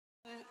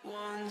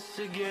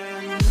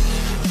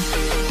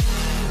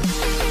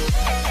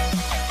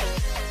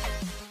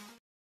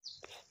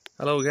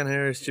Hello again,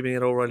 here is Jimmy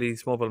at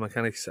O'Reilly's Mobile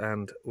Mechanics,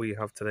 and we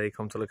have today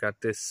come to look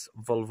at this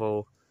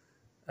Volvo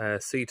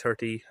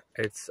C30.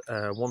 It's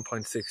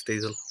 1.6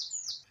 diesel.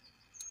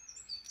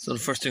 So the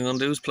first thing I'm going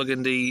to do is plug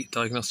in the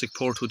diagnostic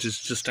port, which is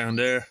just down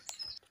there.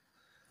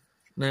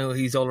 Now,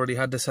 he's already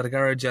had this at a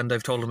garage and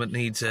I've told him it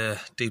needs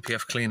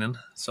DPF cleaning,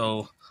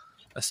 so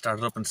let's start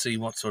it up and see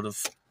what sort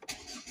of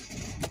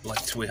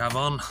lights we have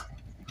on.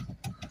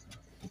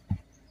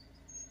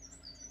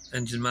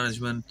 Engine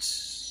management,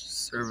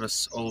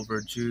 service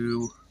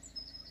overdue,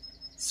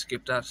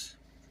 skip that.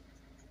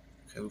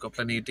 Okay, we've got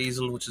plenty of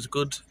diesel, which is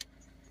good.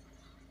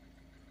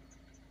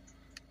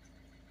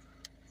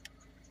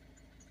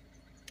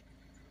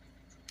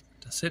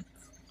 That's it.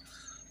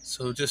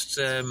 So just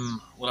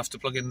we'll have to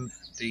plug in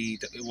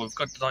we've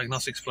got the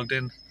diagnostics plugged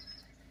in,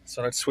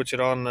 so let's switch it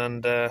on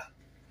and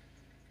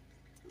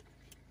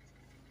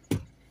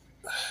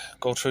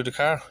go through the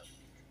car.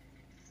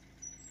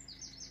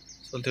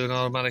 So I'll do an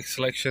automatic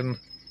selection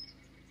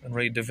and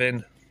read the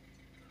VIN.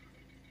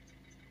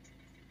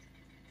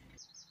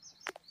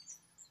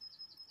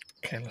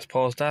 Okay, let's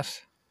pause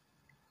that.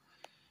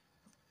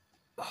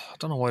 I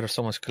don't know why there's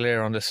so much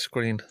glare on this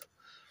screen,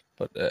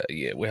 but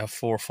yeah, we have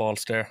 4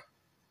 faults there.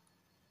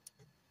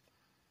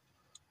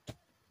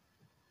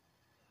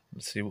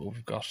 Let's see what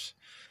we've got.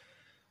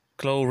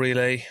 Glow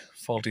relay,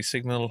 faulty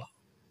signal,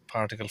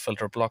 particle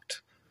filter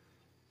blocked,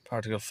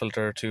 particle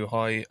filter too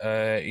high,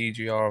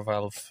 EGR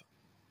valve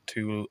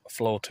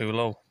flow too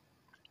low.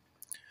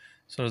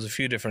 So there's a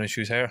few different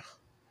issues here.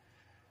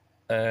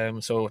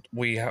 So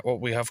what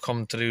we have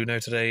come to do now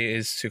today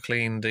is to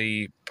clean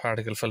the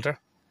particle filter.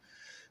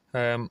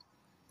 The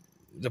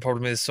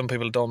problem is some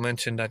people don't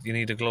mention that you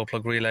need a glow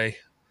plug relay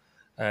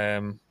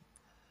and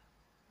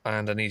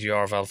an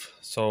EGR valve.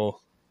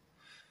 So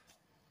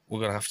we're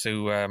going to have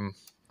to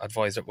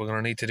advise that we're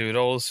going to need to do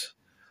those.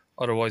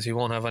 Otherwise he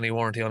won't have any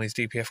warranty on his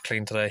DPF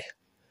clean today.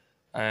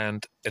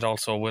 And it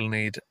also will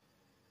need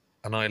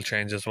an oil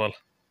change as well.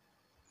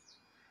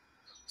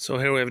 So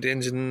here we have the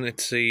engine.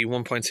 It's the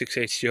 1.6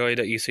 HDI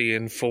that you see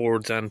in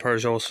Fords and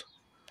Peugeots.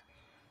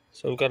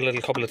 So we've got a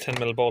little couple of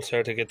 10mm bolts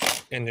here to get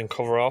the engine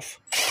cover off.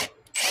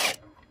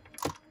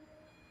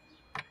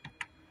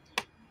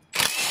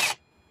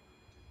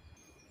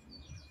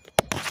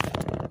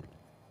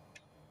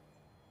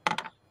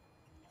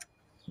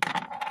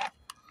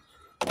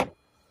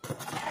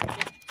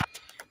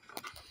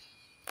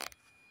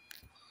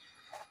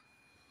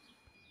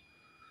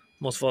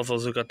 Most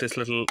Volvos have got this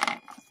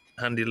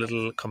handy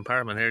little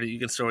compartment here that you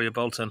can store your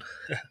bolts in.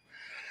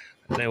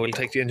 Now we'll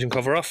take the engine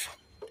cover off.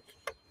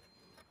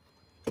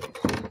 A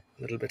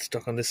little bit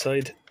stuck on this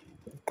side.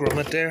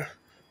 Grommet there.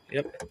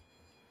 Yep.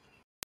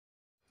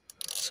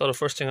 So the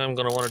first thing I'm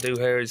going to want to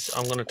do here is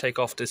I'm going to take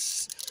off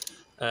this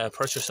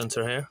pressure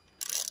sensor here.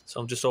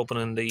 So I'm just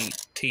opening the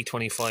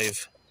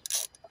T25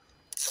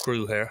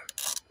 screw here.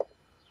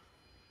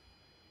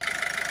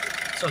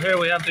 So here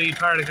we have the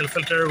particle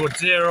filter with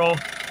 0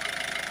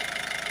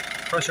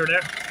 pressure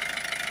there.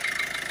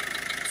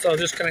 So I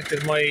just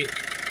connected my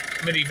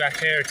MIDI vac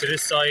here to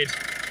this side,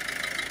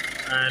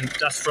 and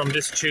that's from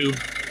this tube.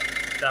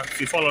 That if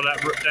you follow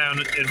that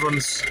down, it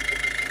runs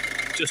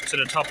just to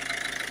the top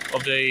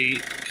of the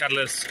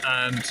catalyst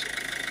and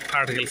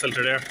particle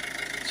filter there.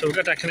 So we've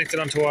got that connected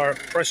onto our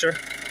pressure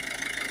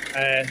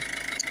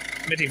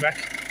MIDI vac,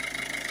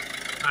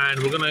 and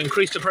we're going to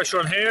increase the pressure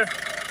on here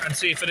and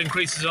see if it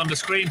increases on the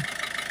screen.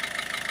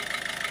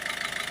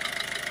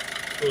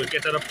 So we'll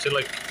get that up to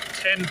like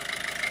 10.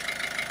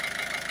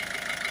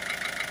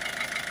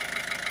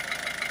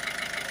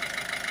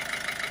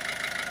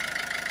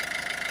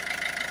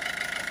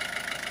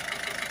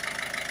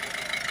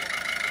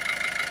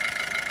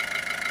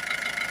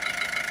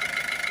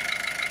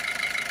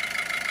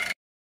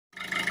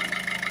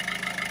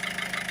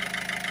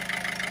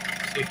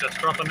 See if that's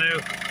dropping now.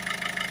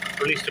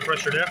 Release the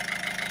pressure there.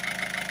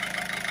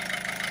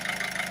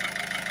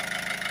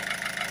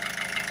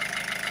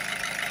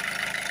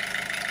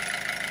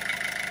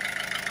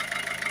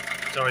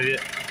 Sorry,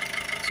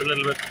 it's a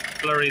little bit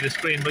blurry, the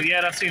screen, but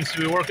yeah, that seems to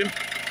be working.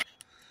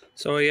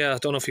 So yeah, I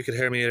don't know if you could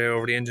hear me there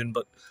over the engine,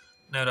 but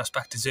now that's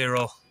back to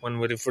 0 when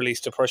we've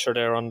released the pressure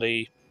there on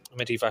the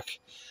MIDI vac.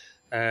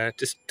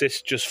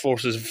 This just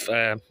forces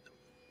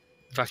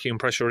vacuum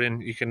pressure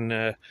in. You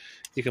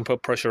can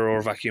put pressure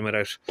or vacuum it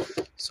out.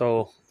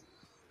 So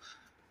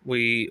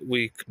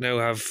we now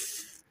have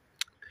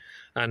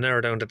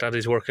narrowed down that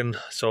is working.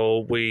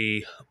 So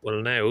we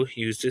will now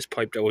use this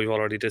pipe that we've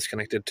already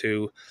disconnected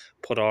to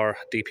put our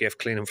DPF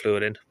cleaning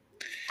fluid in.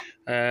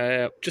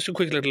 Just a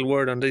quick little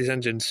word on these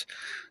engines.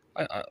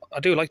 I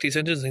do like these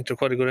engines. I think they're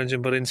quite a good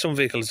engine, but in some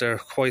vehicles they're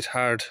quite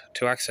hard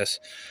to access.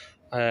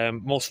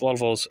 Most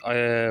Volvos,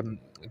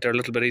 they're a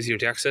little bit easier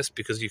to access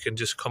because you can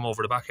just come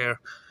over the back here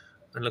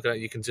and look at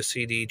it. You can just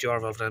see the jar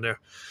valve down there.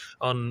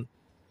 On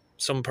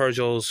some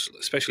Peugeots,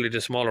 especially the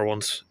smaller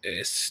ones,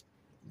 it's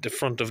the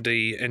front of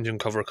the engine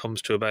cover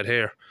comes to about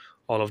here.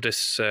 All of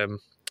this the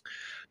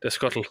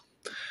scuttle.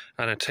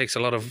 and it takes a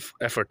lot of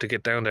effort to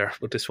get down there,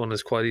 but this one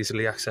is quite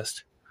easily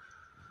accessed.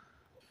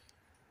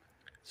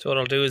 So what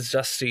I'll do is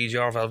that's the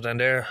jar valve down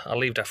there. I'll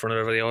leave that for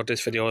another video.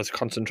 This video is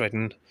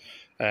concentrating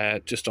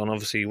just on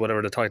obviously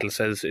whatever the title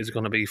says is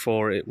going to be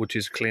for it, which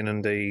is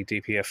cleaning the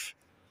DPF.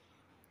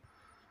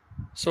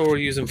 So we're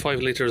using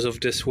 5 litres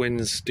of this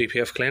Win's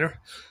DPF cleaner,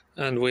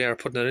 and we are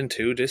putting it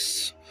into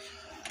this.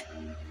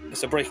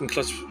 It's a brake and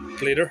clutch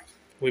bleeder.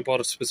 We bought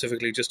it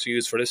specifically just to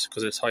use for this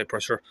because it's high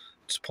pressure.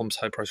 It pumps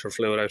high pressure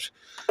fluid out.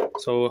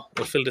 So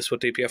we'll fill this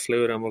with DPF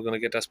fluid and we're going to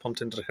get this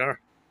pumped into the car.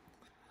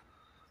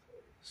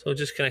 So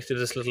just connected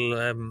this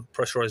little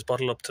pressurized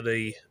bottle up to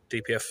the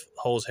DPF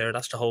hose here.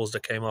 That's the hose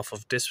that came off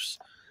of this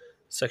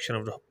section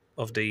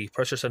of the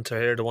pressure sensor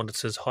here, the one that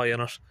says high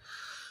on it.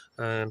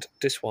 And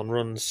this one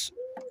runs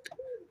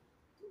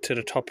to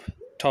the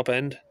top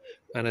end,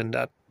 and then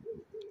that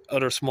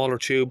other smaller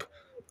tube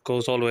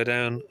goes all the way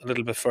down a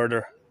little bit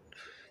further.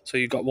 So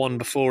you've got one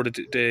before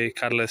the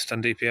catalyst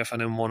and DPF,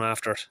 and then one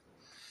after it.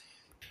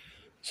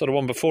 So the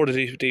one before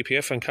the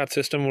DPF and cat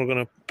system, we're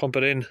going to pump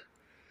it in,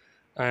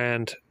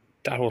 and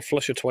that will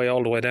flush its way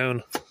all the way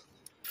down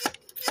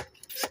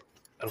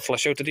and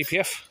flush out the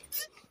DPF.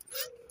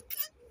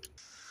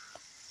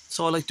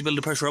 So I like to build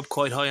the pressure up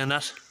quite high on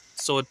that,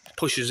 so it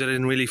pushes it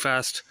in really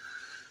fast.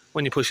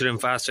 When you push it in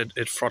fast,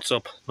 it froths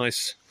up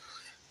nice.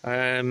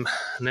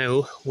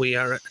 Now we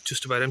are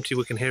just about empty.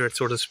 We can hear it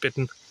sort of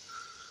spitting.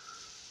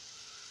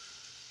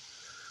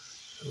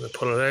 We'll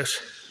pull it out.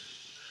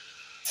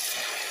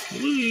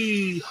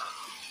 Whee!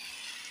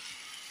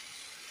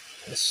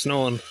 It's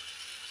snowing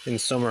in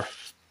summer.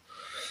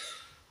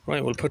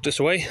 Right, we'll put this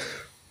away.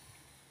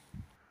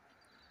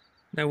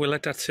 Now we'll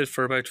let that sit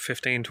for about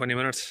 15-20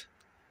 minutes.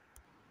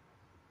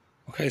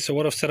 Okay, so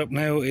what I've set up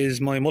now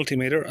is my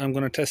multimeter. I'm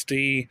going to test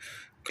the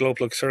glow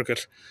plug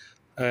circuit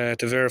to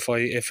verify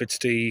if it's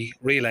the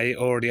relay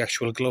or the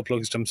actual glow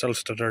plugs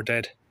themselves that are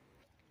dead.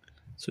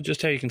 So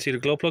just here you can see the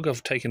glow plug.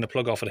 I've taken the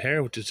plug off it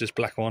here, which is this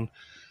black one,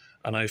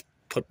 and I've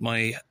put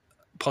my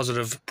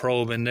positive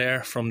probe in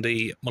there from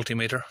the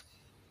multimeter.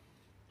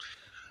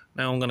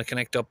 Now I'm going to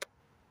connect up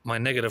my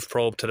negative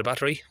probe to the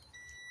battery,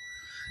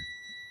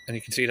 and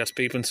you can see that's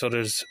beeping, so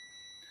there's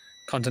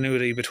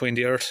continuity between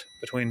the earth,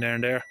 between there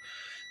and there.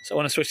 So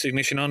when I switch the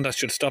ignition on, that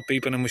should stop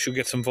beeping and we should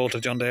get some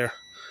voltage on there.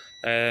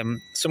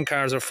 Some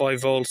cars are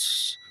 5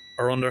 volts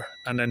or under,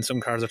 and then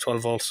some cars are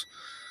 12 volts.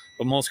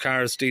 But most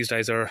cars these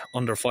days are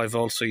under 5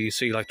 volts, so you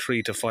see like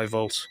 3 to 5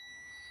 volts.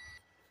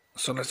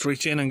 So let's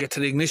reach in and get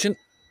to the ignition.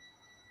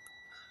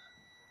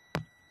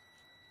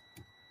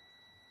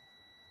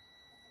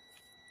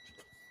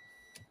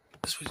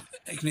 Switch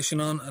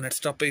ignition on and it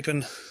stopped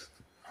beeping.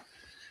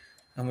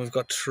 And we've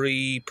got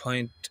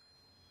 3.1,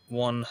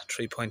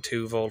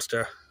 3.2 volts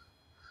there.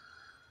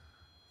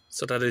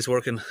 So that is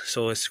working,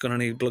 so it's going to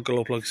need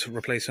glow plugs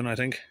replacing, I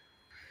think.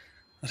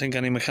 I think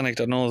any mechanic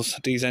that knows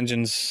these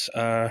engines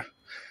are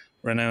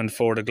renowned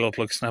for the glow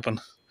plug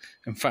snapping.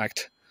 In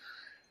fact,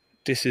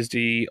 this is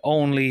the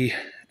only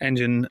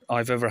engine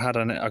I've ever had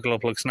a glow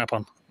plug snap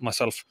on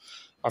myself.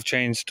 I've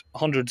changed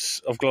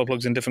hundreds of glow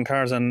plugs in different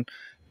cars, and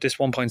this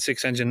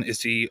 1.6 engine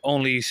is the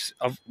only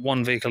of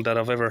one vehicle that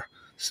I've ever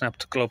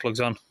snapped glow plugs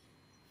on.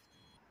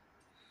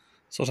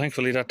 So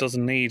thankfully that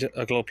doesn't need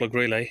a glow plug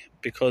relay,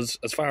 because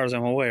as far as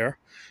I'm aware,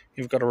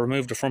 you've got to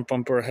remove the front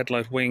bumper,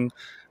 headlight wing,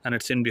 and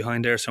it's in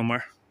behind there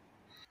somewhere.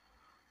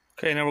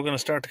 Okay, now we're going to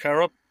start the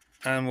car up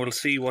and we'll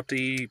see what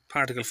the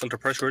particle filter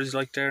pressure is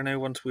like there now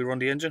once we run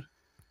the engine.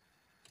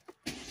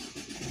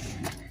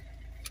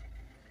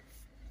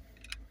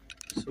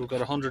 So we've got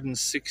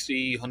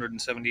 160,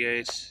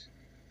 178,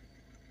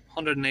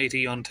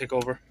 180 on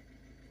takeover.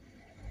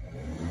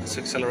 Let's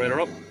accelerator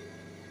up.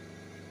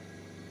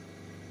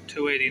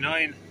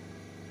 289,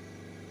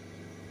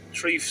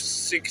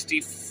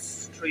 360,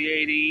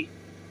 380.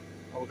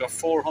 Oh, we've got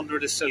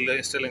 400 is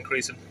still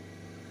increasing.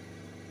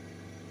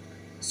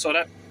 So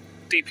that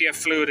DPF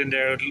fluid in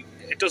there,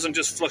 it doesn't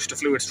just flush the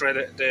fluid straight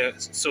out, the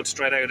soot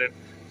straight out. It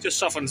just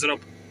softens it up.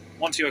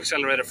 Once you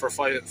accelerate it for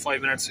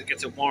five minutes, it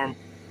gets it warm.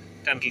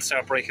 Then it'll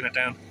start breaking it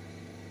down.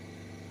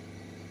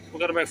 So we've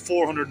got about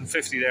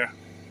 450 there.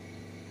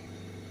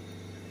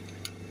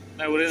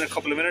 Now within a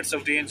couple of minutes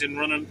of the engine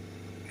running,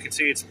 you can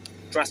see it's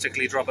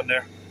drastically dropping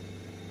there.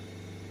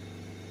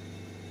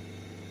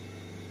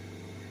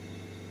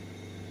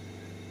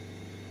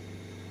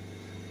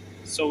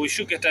 So we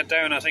should get that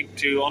down, I think,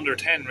 to under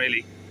 10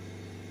 really.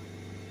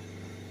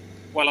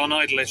 Well, on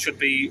idle it should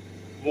be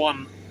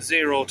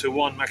 0 to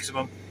 1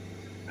 maximum.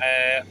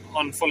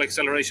 On full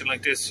acceleration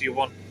like this you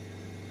want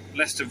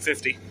less than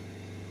 50.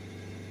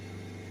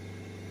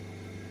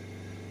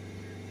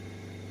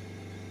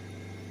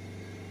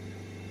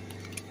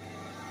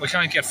 We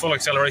can't get full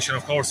acceleration,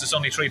 of course. It's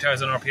only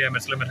 3000 RPM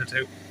it's limited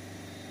to.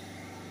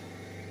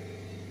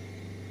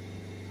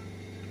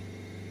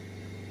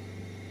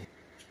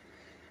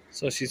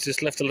 So she's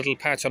just left a little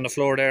patch on the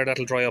floor there.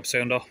 That'll dry up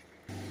soon though.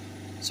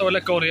 So I'll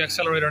let go of the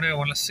accelerator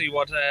now and let's see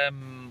what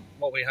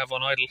we have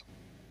on idle.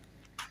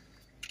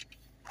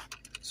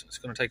 So it's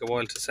going to take a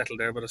while to settle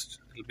there, but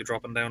it'll be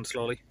dropping down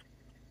slowly.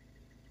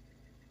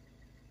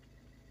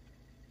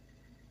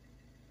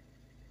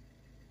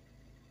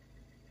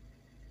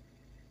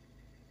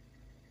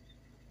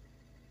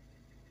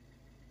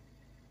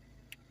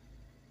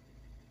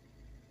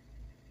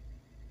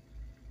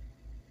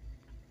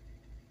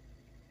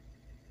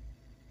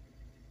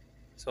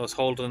 So it's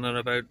holding at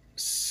about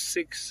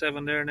 6,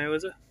 7 there now,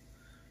 is it?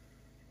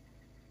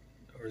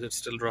 Or is it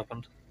still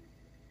dropping?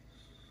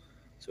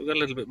 So we've got a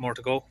little bit more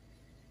to go.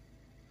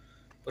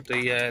 But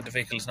the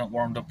vehicle's not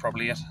warmed up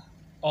properly yet.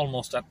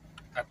 Almost at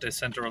the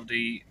centre of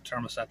the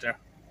thermostat there.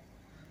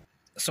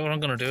 So what I'm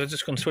going to do is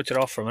just going to switch it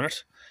off for a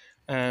minute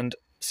and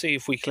see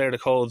if we clear the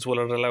codes. Will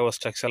it allow us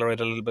to accelerate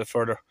a little bit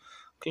further?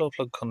 Glow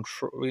plug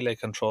relay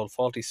control,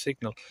 faulty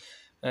signal.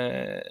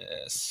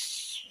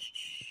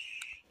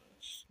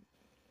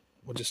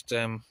 We'll just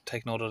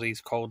take note of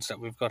these codes that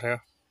we've got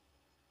here.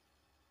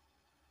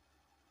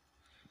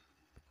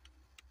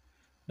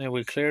 Now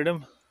we'll clear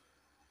them.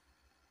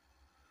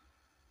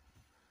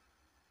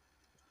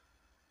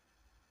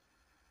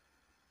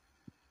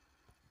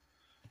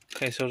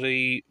 Okay, so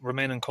the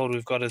remaining code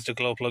we've got is the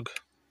glow plug.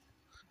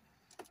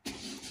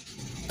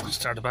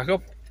 Start it back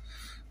up.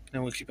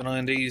 Now we'll keep an eye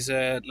on these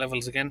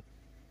levels again.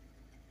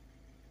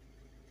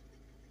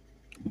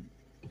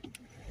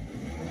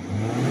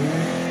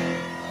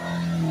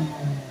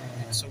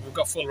 So we've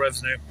got full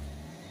revs now.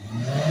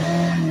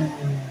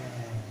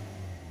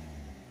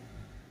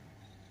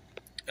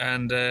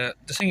 And the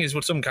thing is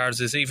with some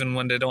cars is even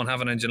when they don't have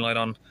an engine light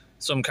on,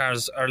 some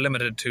cars are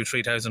limited to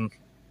 3000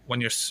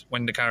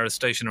 when the car is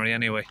stationary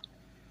anyway.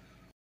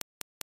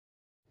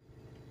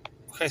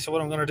 Okay, so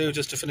what I'm going to do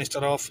just to finish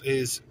that off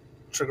is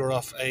trigger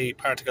off a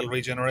particle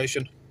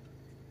regeneration.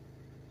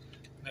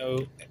 Now,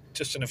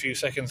 just in a few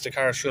seconds, the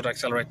car should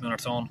accelerate on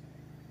its own.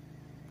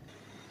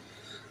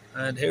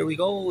 And here we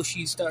go,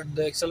 she's starting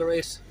to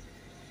accelerate.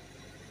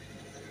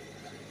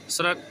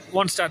 So that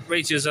once that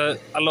reaches a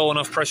low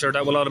enough pressure,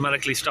 that will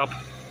automatically stop.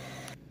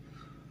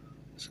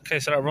 Okay,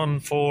 so that run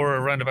for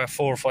around about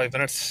 4 or 5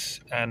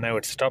 minutes, and now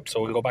it's stopped,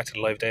 so we'll go back to the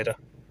live data.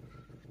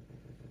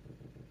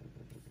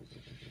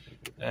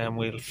 And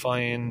we'll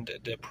find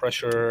the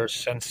pressure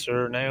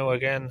sensor now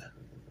again.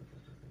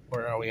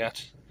 Where are we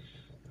at?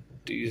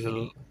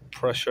 Diesel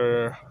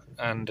pressure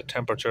and the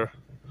temperature.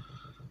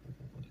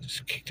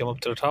 Just kick them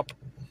up to the top.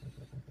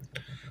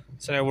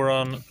 So now we're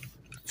on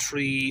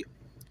 3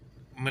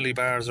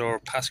 millibars or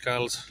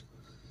pascals,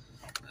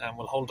 and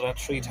we'll hold it at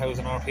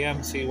 3000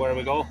 RPM, see where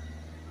we go.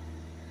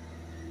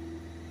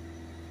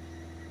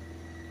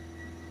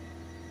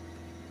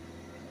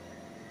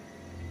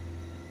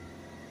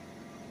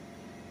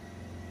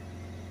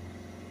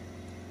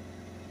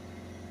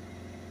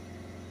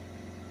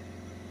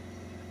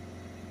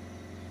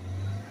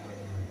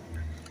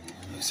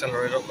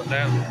 Accelerate up and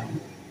down.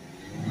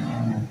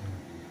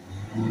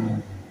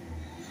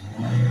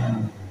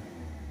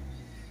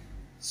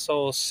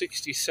 So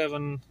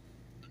 67.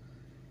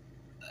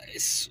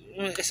 It's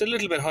a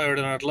little bit higher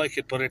than I'd like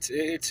it, but it's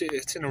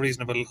in a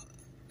reasonable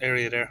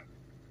area there.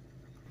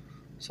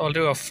 So I'll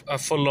do a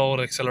full load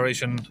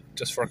acceleration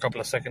just for a couple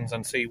of seconds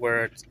and see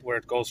where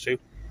it goes to.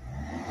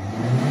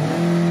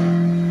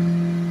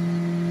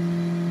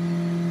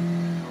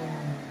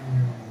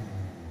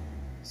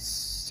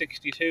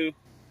 $62.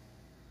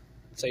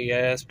 I'd say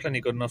yeah, it's plenty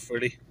good enough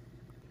really.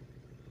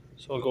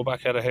 So I'll go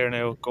back out of here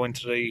now, go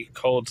into the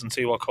codes and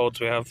see what codes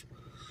we have.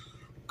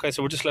 Okay,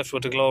 so we're just left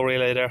with the glow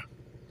relay there.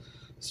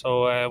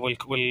 So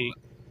we'll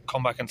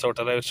come back and sort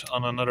that out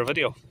on another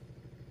video.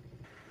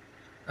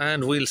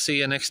 And we'll see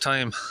you next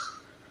time.